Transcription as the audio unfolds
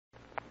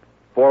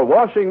For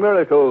washing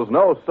miracles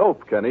no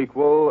soap can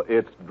equal,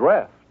 it's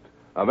Dreft,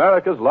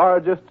 America's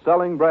largest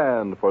selling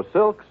brand for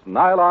silks,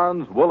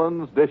 nylons,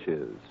 woolens,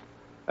 dishes.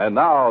 And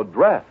now,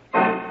 Dreft,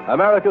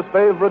 America's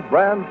favorite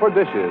brand for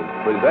dishes,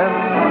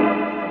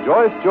 presents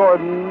Joyce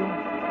Jordan,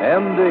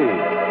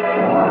 M.D.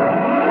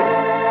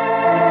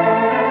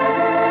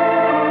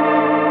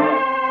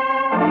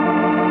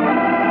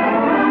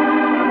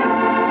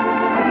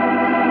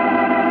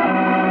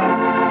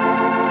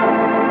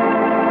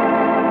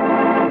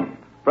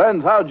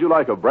 Friends, how'd you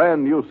like a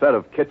brand new set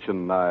of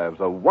kitchen knives?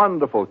 A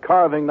wonderful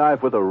carving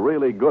knife with a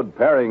really good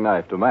paring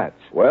knife to match.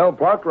 Well,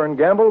 Procter &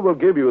 Gamble will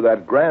give you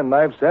that grand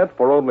knife set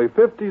for only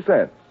 50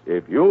 cents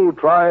if you'll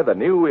try the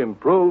new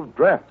improved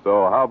Dreft.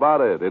 So how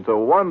about it? It's a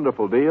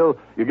wonderful deal.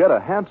 You get a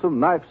handsome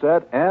knife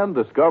set and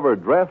discover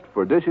Dreft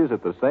for dishes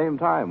at the same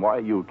time. Why,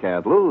 you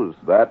can't lose.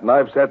 That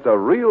knife set's a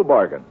real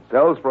bargain.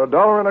 Sells for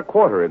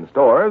 $1.25 in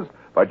stores,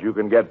 but you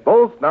can get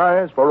both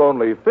knives for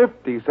only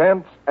 50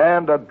 cents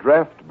and a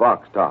Dreft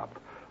box top.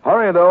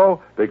 Hurry,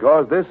 though,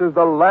 because this is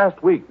the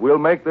last week we'll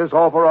make this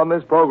offer on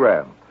this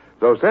program.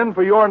 So send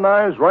for your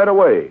knives right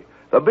away.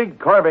 The big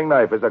carving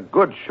knife is a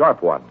good,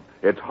 sharp one.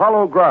 It's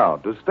hollow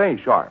ground to stay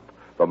sharp.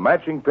 The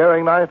matching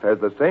paring knife has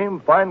the same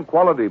fine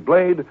quality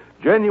blade,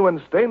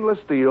 genuine stainless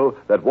steel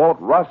that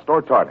won't rust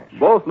or tarnish.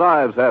 Both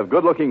knives have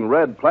good-looking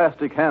red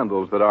plastic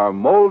handles that are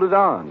molded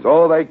on.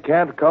 So they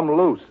can't come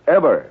loose,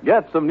 ever.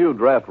 Get some new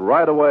Dreft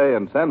right away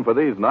and send for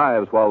these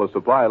knives while the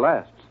supply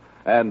lasts.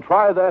 And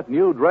try that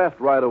new Dreft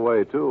right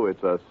away, too.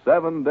 It's a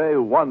 7-day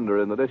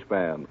wonder in the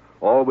dishpan.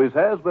 Always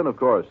has been, of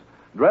course.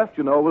 Dreft,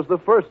 you know, was the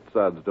first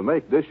suds to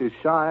make dishes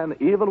shine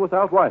even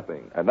without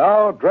wiping. And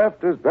now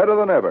Dreft is better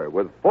than ever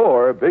with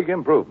 4 big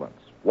improvements.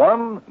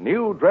 1,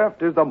 new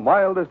Dreft is the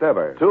mildest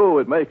ever. 2,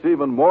 it makes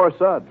even more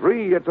suds.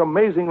 3, it's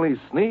amazingly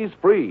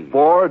sneeze-free.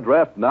 4,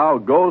 Dreft now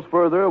goes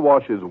further,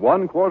 washes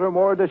 1/4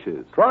 more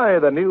dishes. Try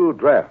the new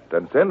Dreft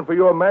and send for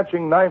your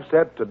matching knife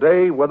set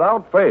today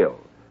without fail.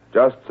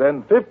 Just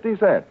send 50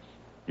 cents,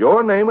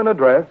 your name and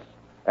address,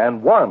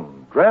 and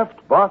 1 Dreft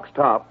box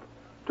top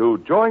to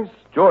Joyce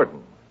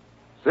Jordan,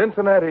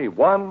 Cincinnati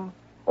 1,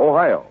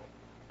 Ohio.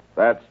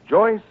 That's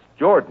Joyce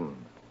Jordan,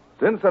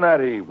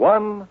 Cincinnati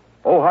 1,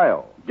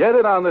 Ohio. Get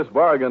in on this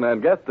bargain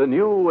and get the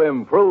new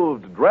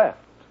improved Dreft.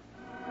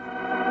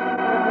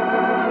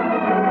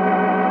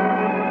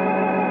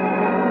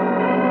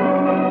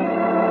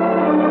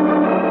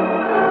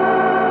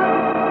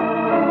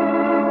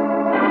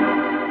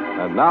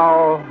 And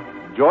now,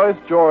 Joyce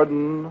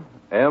Jordan,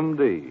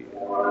 M.D.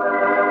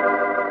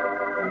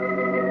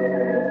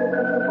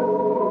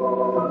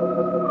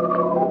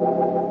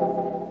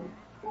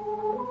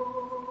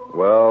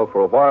 Well,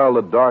 for a while,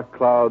 the dark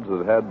clouds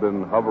that had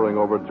been hovering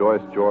over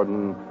Joyce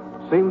Jordan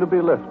seemed to be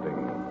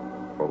lifting.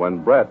 For when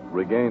Brett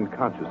regained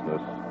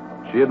consciousness,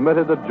 she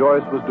admitted that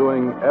Joyce was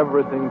doing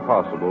everything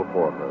possible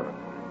for her.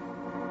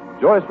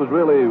 Joyce was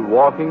really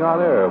walking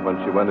on air when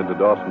she went into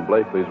Dawson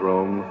Blakely's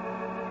room,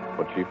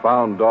 but she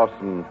found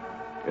Dawson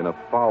in a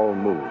foul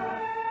mood.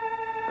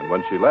 And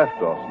when she left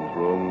Dawson's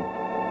room,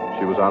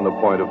 she was on the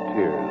point of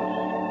tears.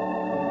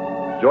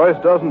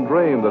 Joyce doesn't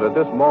dream that at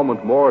this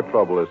moment more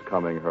trouble is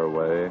coming her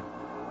way.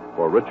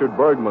 For Richard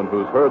Bergman,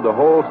 who's heard the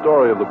whole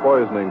story of the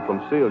poisoning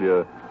from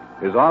Celia,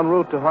 is en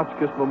route to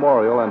Hotchkiss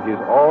Memorial, and he's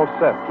all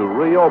set to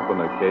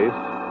reopen a case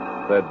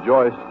that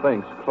Joyce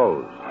thinks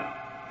closed.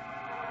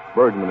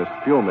 Bergman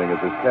is fuming as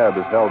his cab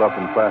is held up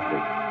in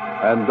traffic.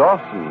 And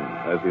Dawson,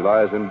 as he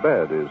lies in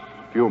bed, is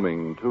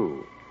fuming,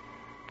 too.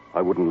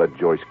 I wouldn't let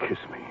Joyce kiss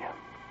me.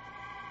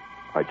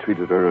 I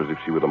treated her as if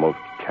she were the most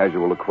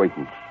casual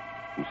acquaintance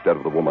instead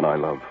of the woman I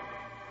love.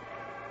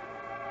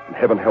 And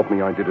heaven help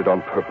me, I did it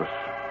on purpose.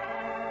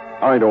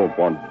 I don't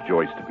want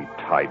Joyce to be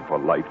tied for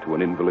life to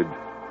an invalid,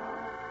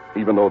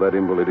 even though that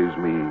invalid is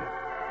me.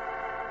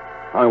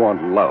 I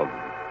want love,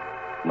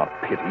 not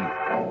pity.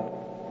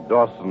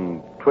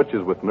 Dawson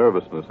twitches with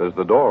nervousness as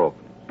the door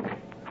opens.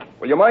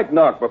 Well, you might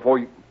knock before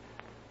you...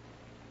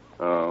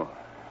 Oh.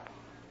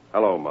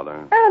 Hello,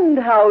 Mother. And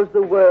how's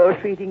the world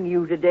treating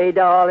you today,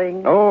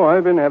 darling? Oh,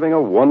 I've been having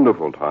a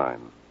wonderful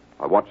time.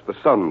 I watched the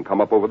sun come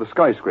up over the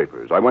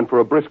skyscrapers. I went for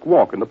a brisk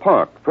walk in the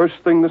park first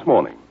thing this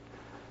morning.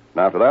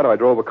 And after that, I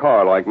drove a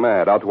car like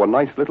mad out to a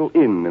nice little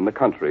inn in the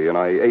country, and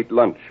I ate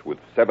lunch with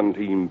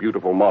 17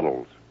 beautiful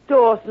models.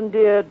 Dawson,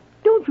 dear,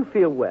 don't you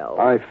feel well?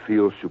 I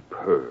feel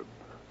superb.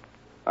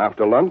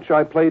 After lunch,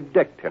 I played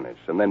deck tennis,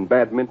 and then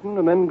badminton,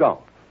 and then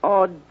golf.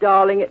 Oh,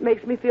 darling, it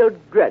makes me feel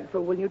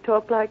dreadful when you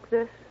talk like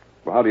this.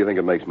 Well, how do you think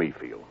it makes me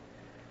feel?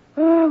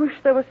 Oh, I wish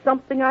there was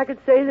something I could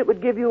say that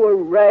would give you a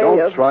ray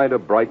Don't try to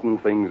brighten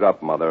things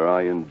up, Mother.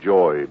 I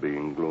enjoy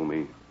being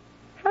gloomy.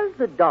 Has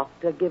the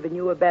doctor given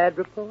you a bad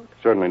report?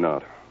 Certainly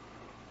not.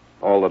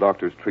 All the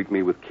doctors treat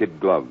me with kid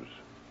gloves.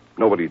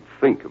 Nobody'd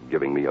think of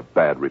giving me a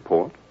bad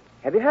report.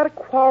 Have you had a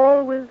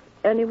quarrel with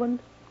anyone?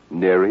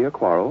 Nary a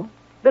quarrel.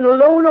 Been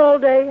alone all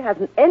day?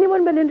 Hasn't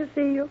anyone been in to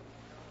see you?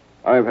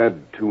 I've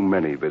had too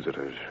many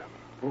visitors.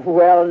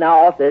 Well,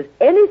 now, if there's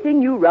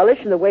anything you relish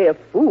in the way of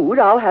food,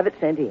 I'll have it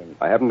sent in.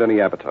 I haven't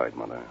any appetite,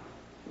 Mother.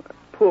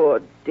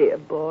 Poor dear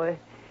boy.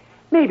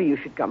 Maybe you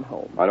should come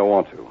home. I don't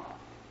want to.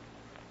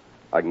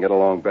 I can get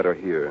along better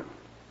here.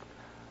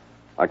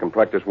 I can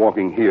practice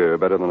walking here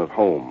better than at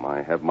home.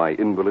 I have my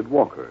invalid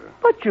walker.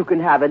 But you can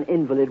have an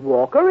invalid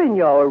walker in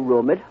your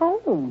room at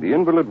home. The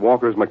invalid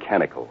walker's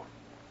mechanical.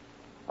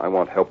 I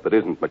want help that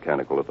isn't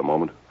mechanical at the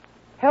moment.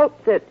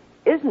 Help that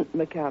isn't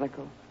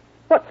mechanical.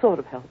 What sort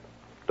of help?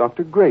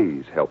 Dr.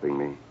 Gray's helping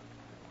me.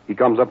 He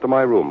comes up to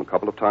my room a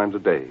couple of times a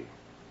day.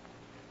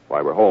 If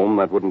I were home,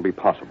 that wouldn't be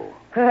possible.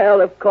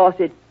 Well, of course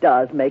it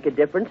does make a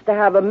difference to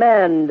have a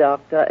man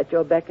doctor at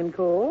your beck and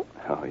call.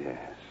 Oh, yes.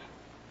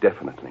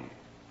 Definitely.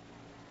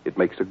 It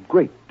makes a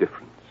great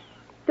difference.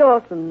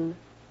 Dawson,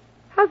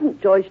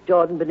 hasn't Joyce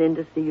Jordan been in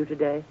to see you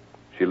today?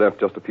 She left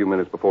just a few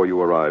minutes before you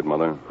arrived,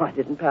 Mother. I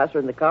didn't pass her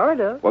in the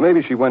corridor. Well,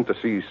 maybe she went to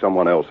see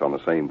someone else on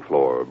the same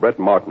floor. Brett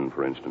Martin,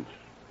 for instance.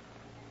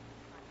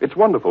 It's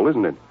wonderful,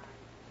 isn't it?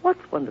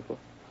 What's wonderful?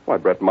 Why,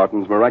 Brett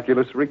Martin's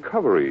miraculous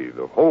recovery.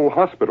 The whole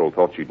hospital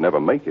thought she'd never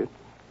make it.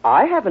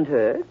 I haven't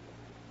heard.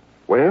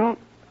 Well,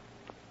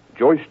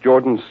 Joyce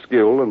Jordan's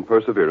skill and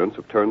perseverance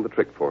have turned the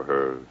trick for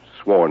her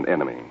sworn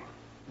enemy.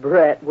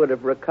 Brett would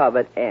have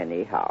recovered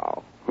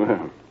anyhow.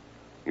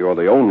 You're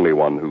the only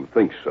one who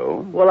thinks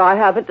so. Well, I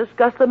haven't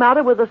discussed the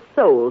matter with a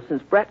soul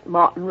since Brett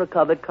Martin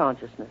recovered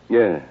consciousness.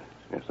 Yes,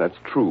 that's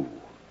true.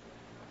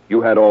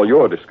 You had all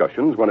your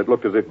discussions when it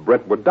looked as if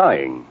Brett were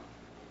dying.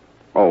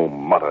 Oh,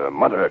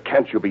 Mother,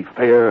 can't you be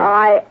fair?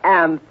 I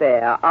am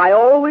fair. I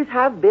always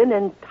have been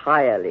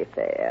entirely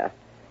fair.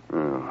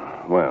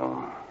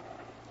 Well.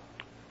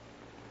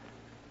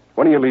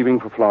 When are you leaving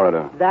for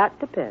Florida? That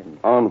depends.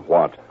 On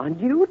what? On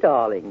you,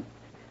 darling.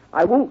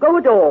 I won't go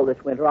at all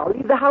this winter. I'll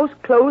leave the house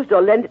closed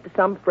or lend it to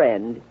some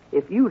friend,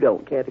 if you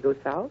don't care to go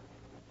south.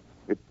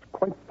 It's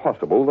quite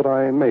possible that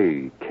I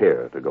may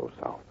care to go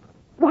south.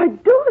 Why,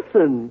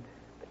 Dawson,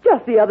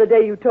 just the other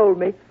day you told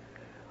me.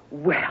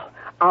 Well,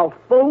 I'll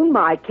phone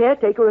my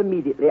caretaker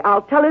immediately.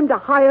 I'll tell him to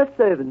hire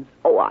servants.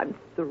 Oh, I'm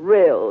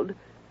thrilled.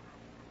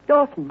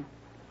 Dawson,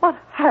 what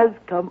has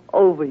come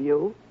over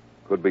you?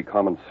 Could be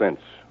common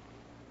sense.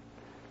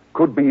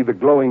 Could be the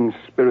glowing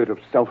spirit of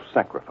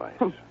self-sacrifice.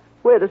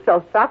 Where does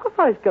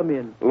self-sacrifice come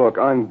in? Look,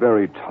 I'm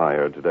very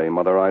tired today,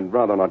 Mother. I'd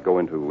rather not go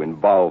into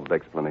involved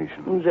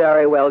explanations.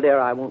 Very well, dear.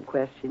 I won't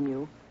question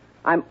you.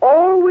 I'm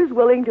always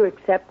willing to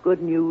accept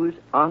good news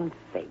on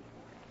faith.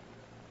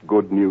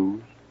 Good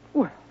news?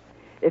 Well,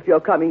 if you're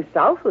coming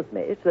south with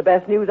me, it's the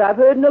best news I've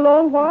heard in a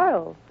long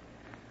while.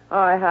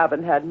 I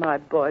haven't had my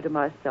boy to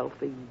myself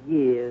for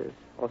years,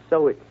 or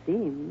so it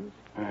seems.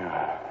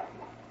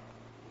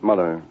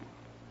 Mother,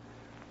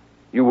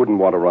 you wouldn't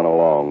want to run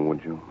along,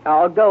 would you?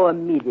 I'll go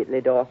immediately,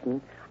 Dawson.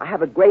 I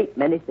have a great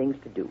many things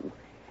to do.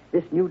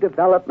 This new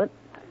development,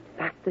 the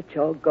fact that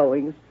you're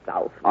going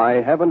south. I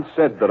haven't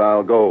said that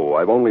I'll go.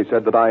 I've only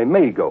said that I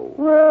may go.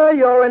 Well,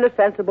 you're in a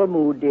sensible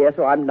mood, dear,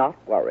 so I'm not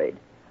worried.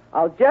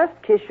 I'll just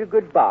kiss you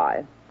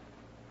goodbye.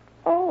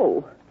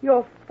 Oh,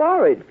 your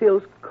forehead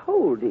feels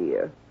cold,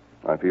 dear.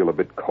 I feel a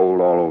bit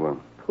cold all over.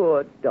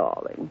 Poor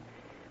darling.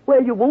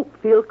 Well, you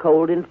won't feel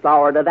cold in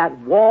Florida. That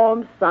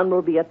warm sun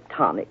will be a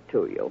tonic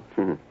to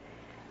you.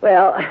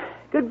 Well,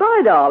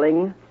 goodbye,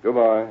 darling.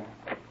 Goodbye.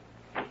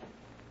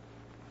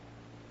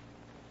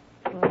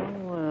 Oh,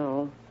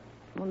 well.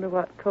 Wonder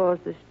what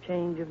caused this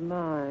change of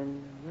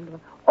mind.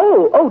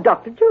 Oh,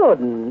 Dr.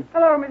 Jordan.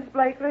 Hello, Miss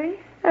Blakely.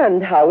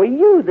 And how are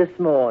you this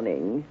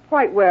morning?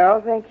 Quite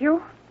well, thank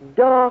you.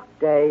 Dark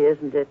day,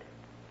 isn't it?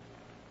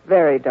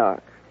 Very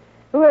dark.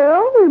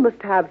 Well, we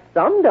must have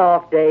some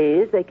dark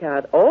days. They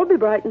can't all be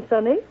bright and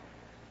sunny.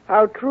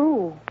 How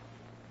true.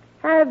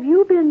 Have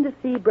you been to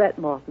see Brett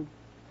Martin?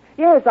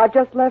 Yes, I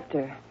just left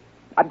her.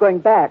 I'm going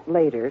back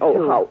later, Oh,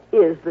 too. how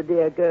is the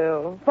dear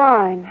girl?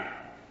 Fine.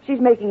 She's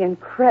making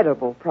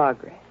incredible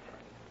progress.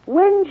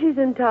 When she's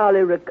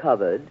entirely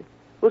recovered,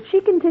 will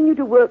she continue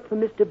to work for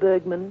Mr.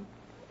 Bergman?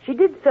 She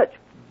did such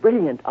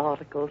brilliant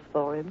articles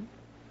for him.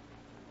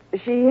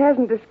 She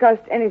hasn't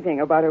discussed anything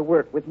about her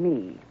work with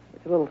me.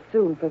 It's a little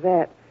soon for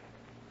that.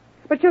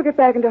 But she'll get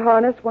back into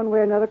harness one way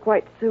or another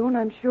quite soon,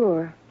 I'm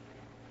sure.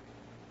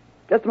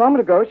 Just a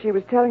moment ago, she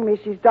was telling me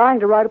she's dying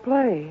to write a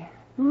play.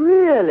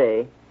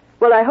 Really?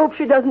 Well, I hope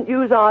she doesn't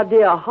use our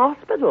dear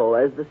hospital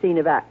as the scene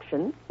of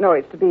action. No,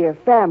 it's to be a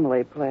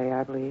family play,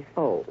 I believe.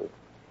 Oh.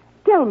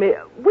 Tell me,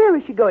 where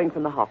is she going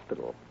from the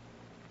hospital?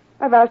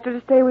 I've asked her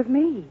to stay with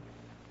me.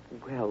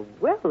 Well,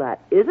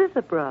 that is a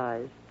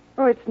surprise.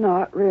 Oh, it's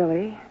not,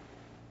 really.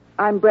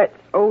 I'm Brett's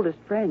oldest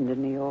friend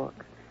in New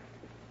York.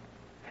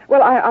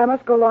 Well, I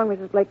must go along,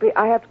 Mrs. Blakely.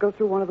 I have to go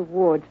through one of the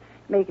wards,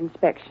 make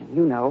inspection,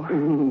 you know.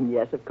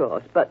 Yes, of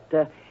course. But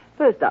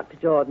first, Dr.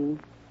 Jordan,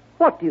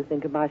 what do you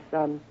think of my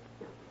son?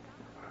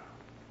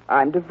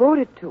 I'm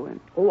devoted to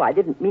him. Oh, I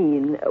didn't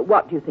mean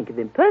what do you think of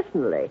him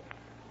personally.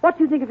 What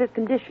do you think of his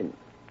condition?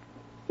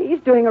 He's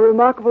doing a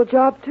remarkable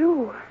job,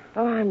 too.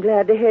 Oh, I'm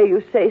glad to hear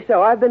you say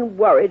so. I've been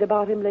worried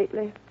about him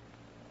lately.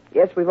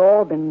 Yes, we've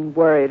all been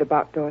worried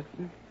about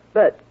Dawson.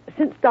 But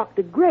since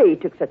Dr. Gray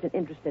took such an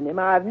interest in him,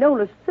 I've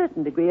known a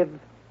certain degree of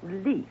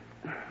relief.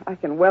 I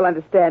can well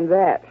understand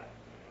that.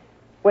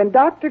 When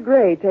Dr.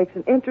 Gray takes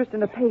an interest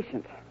in a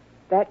patient,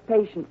 that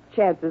patient's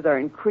chances are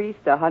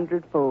increased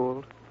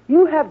 100-fold.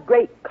 You have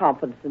great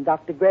confidence in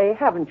Dr. Gray,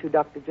 haven't you,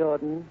 Dr.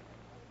 Jordan?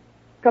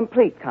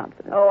 Complete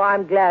confidence. Oh,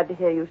 I'm glad to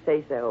hear you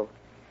say so.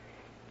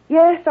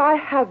 Yes, I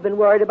have been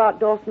worried about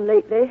Dawson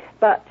lately,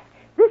 but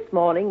this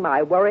morning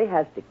my worry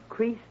has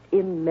decreased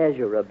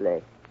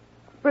immeasurably.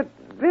 But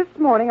this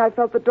morning I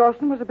felt that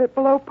Dawson was a bit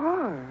below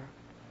par.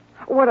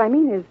 What I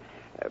mean is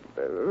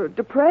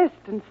depressed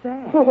and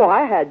sad. Oh,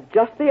 I had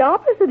just the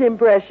opposite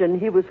impression.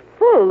 He was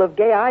full of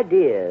gay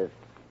ideas.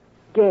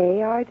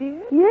 Gay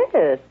ideas?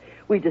 Yes.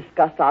 We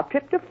discussed our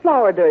trip to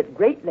Florida at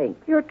great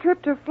length. Your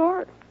trip to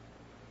Florida?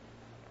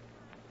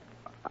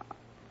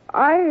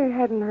 I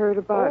hadn't heard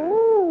about it.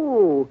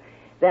 Oh,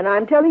 then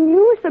I'm telling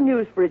you some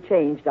news for a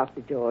change,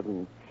 Dr.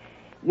 Jordan.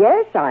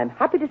 Yes, I'm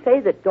happy to say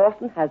that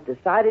Dawson has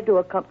decided to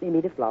accompany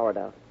me to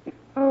Florida.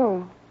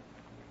 Oh.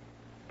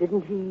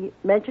 Didn't he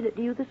mention it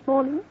to you this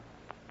morning?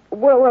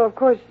 Well, of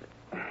course,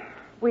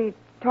 we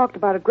talked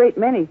about a great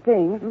many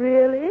things.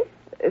 Really?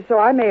 So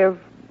I may have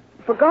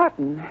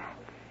forgotten.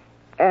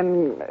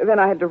 And then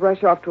I had to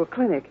rush off to a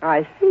clinic.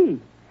 I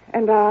see.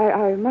 And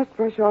I must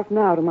rush off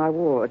now to my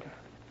ward.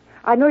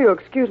 I know you'll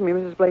excuse me,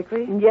 Mrs.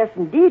 Blakely. Yes,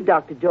 indeed,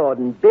 Dr.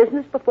 Jordan.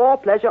 Business before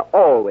pleasure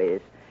always.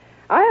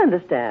 I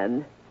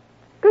understand.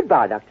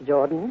 Goodbye, Dr.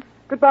 Jordan.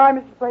 Goodbye,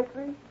 Mrs.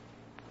 Blakely.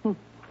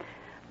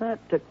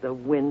 That took the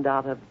wind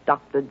out of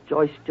Dr.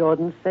 Joyce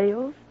Jordan's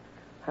sails.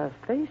 Her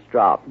face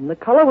dropped, and the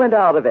color went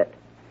out of it.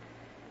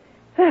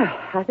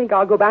 I think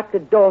I'll go back to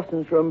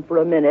Dawson's room for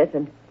a minute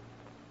and...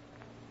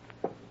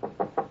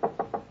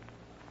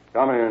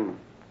 Come in.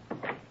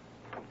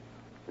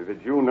 If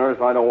it's you, nurse,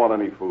 I don't want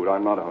any food.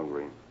 I'm not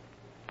hungry.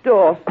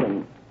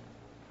 Dawson,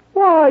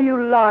 why are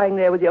you lying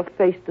there with your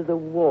face to the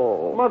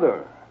wall?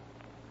 Mother.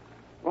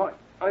 Well,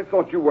 I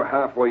thought you were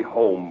halfway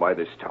home by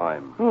this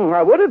time.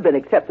 I would have been,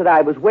 except that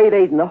I was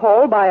waylaid in the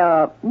hall by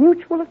a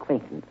mutual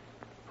acquaintance.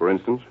 For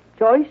instance?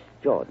 Joyce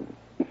Jordan.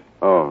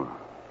 Oh.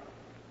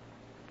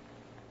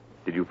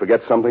 Did you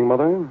forget something,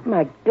 Mother?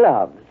 My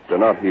gloves. They're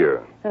not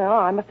here. Oh,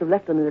 I must have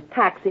left them in the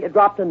taxi or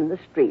dropped them in the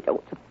street. Oh,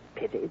 it's a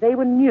pity. They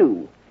were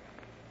new.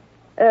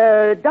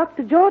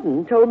 Dr.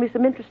 Jordan told me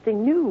some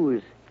interesting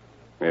news.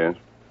 Yes?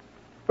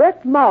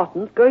 Brett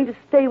Martin's going to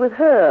stay with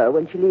her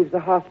when she leaves the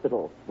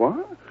hospital.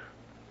 What?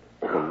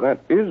 Well,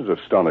 that is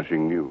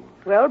astonishing news.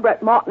 Well,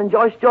 Brett Martin and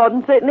Joyce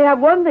Jordan certainly have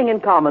one thing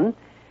in common.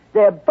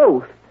 They're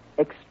both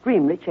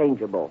extremely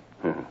changeable.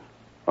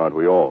 Aren't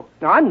we all?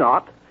 I'm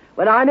not.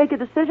 When I make a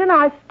decision,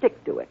 I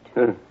stick to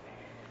it.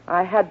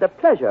 I had the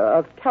pleasure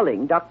of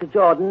telling Dr.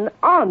 Jordan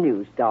our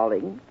news,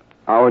 darling.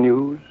 Our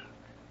news?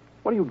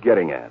 What are you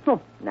getting at? Oh,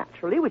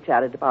 naturally, we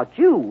chatted about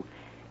you.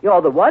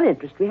 You're the one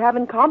interest we have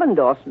in common,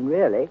 Dawson,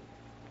 really.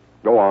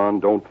 Go on,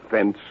 don't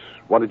fence.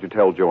 What did you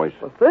tell Joyce?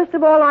 Well, first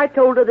of all, I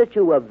told her that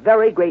you were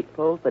very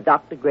grateful for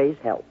Dr. Gray's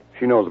help.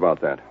 She knows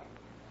about that.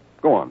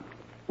 Go on.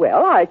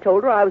 Well, I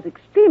told her I was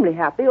extremely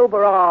happy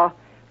over our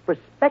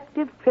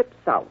prospective trip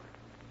south.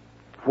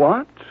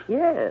 What?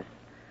 Yes.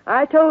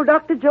 I told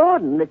Dr.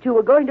 Jordan that you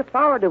were going to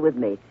Florida with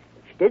me.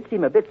 She did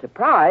seem a bit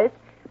surprised,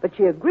 but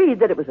she agreed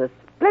that it was a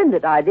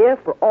splendid idea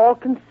for all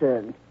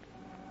concerned.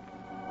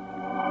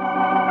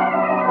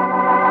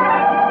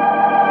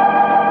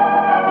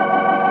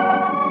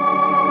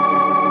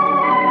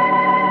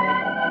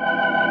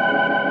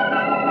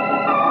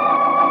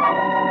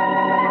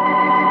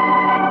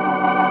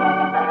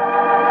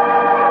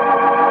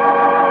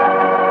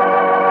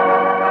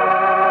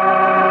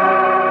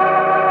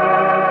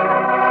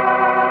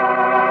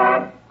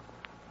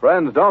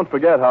 Friends, don't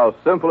forget how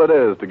simple it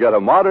is to get a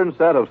modern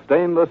set of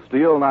stainless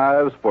steel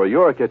knives for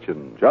your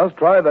kitchen. Just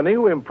try the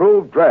new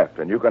improved draft,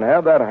 and you can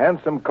have that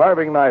handsome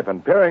carving knife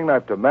and paring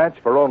knife to match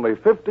for only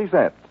 50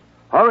 cents.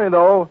 Hurry,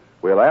 though.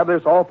 We'll have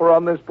this offer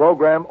on this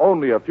program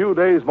only a few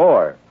days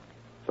more.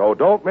 So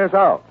don't miss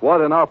out.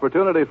 What an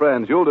opportunity,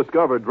 friends. You'll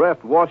discover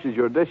Draft washes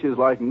your dishes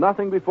like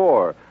nothing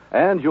before,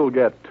 and you'll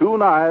get two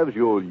knives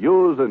you'll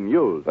use and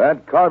use.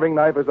 That carving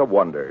knife is a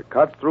wonder.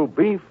 Cuts through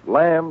beef,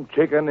 lamb,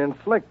 chicken in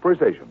slick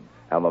precision.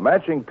 And the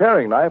matching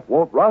paring knife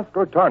won't rust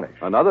or tarnish.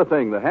 Another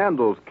thing, the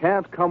handles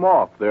can't come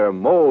off. They're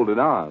molded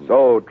on.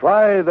 So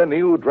try the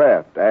new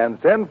draft and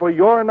send for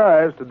your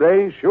knives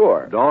today,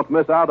 sure. Don't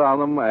miss out on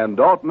them, and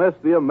don't miss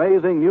the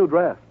amazing new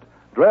Draft.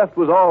 Draft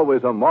was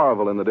always a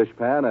marvel in the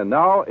dishpan, and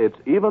now it's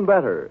even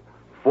better.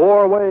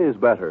 4 ways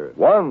better.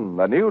 1,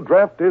 the new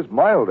draft is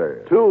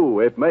milder.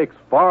 2, it makes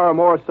far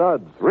more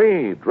suds.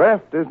 3,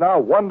 draft is now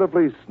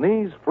wonderfully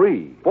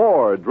sneeze-free.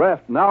 4,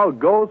 Draft now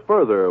goes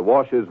further,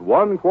 washes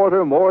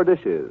 1/4 more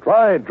dishes.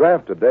 Try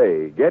draft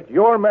today. Get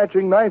your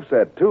matching knife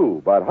set,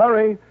 too. But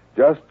hurry,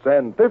 just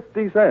send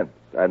 50 cents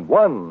and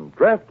 1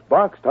 draft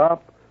box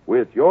top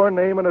with your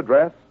name and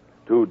address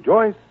to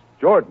Joyce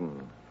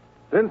Jordan,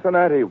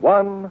 Cincinnati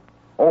 1,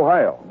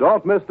 Ohio.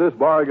 Don't miss this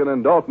bargain,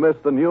 and don't miss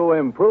the new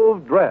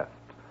improved Draft.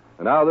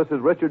 And now this is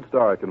Richard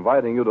Stark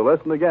inviting you to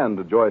listen again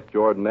to Joyce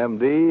Jordan,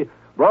 M.D.,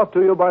 brought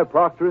to you by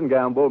Procter &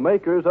 Gamble,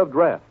 makers of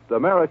Draft,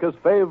 America's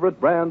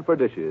favorite brand for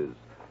dishes.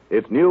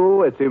 It's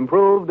new, it's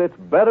improved, it's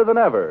better than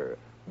ever.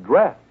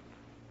 Draft.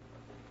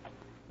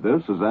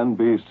 This is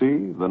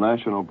NBC, the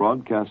national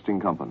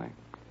broadcasting company.